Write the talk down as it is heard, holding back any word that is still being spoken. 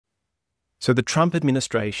So the Trump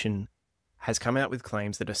administration has come out with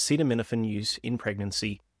claims that acetaminophen use in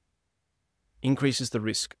pregnancy increases the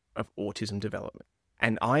risk of autism development.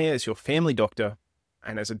 And I, as your family doctor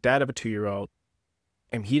and as a dad of a 2-year-old,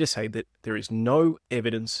 am here to say that there is no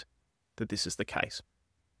evidence that this is the case.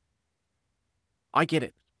 I get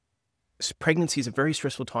it. Pregnancy is a very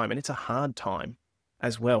stressful time, and it's a hard time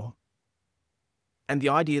as well. And the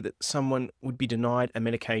idea that someone would be denied a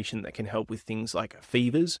medication that can help with things like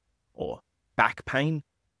fevers or back pain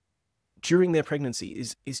during their pregnancy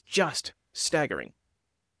is just staggering.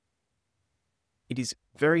 It is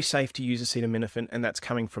very safe to use acetaminophen, and that's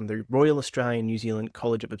coming from the Royal Australian New Zealand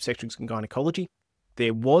College of Obstetrics and Gynecology.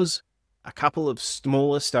 There was a couple of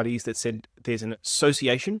smaller studies that said there's an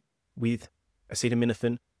association with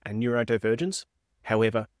acetaminophen and neurodivergence.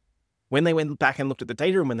 However, when they went back and looked at the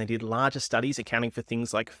data and when they did larger studies accounting for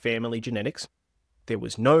things like family genetics, there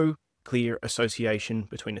was no clear association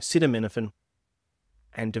between acetaminophen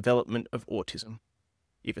and development of autism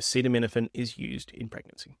if acetaminophen is used in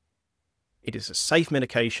pregnancy. It is a safe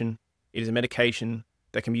medication. It is a medication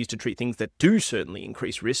that can be used to treat things that do certainly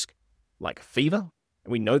increase risk, like fever.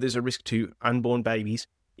 And we know there's a risk to unborn babies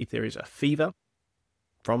if there is a fever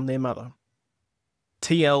from their mother.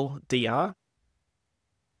 TLDR,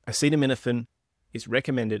 acetaminophen is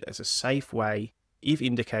recommended as a safe way, if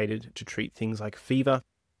indicated, to treat things like fever,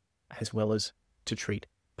 as well as to treat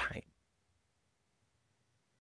pain.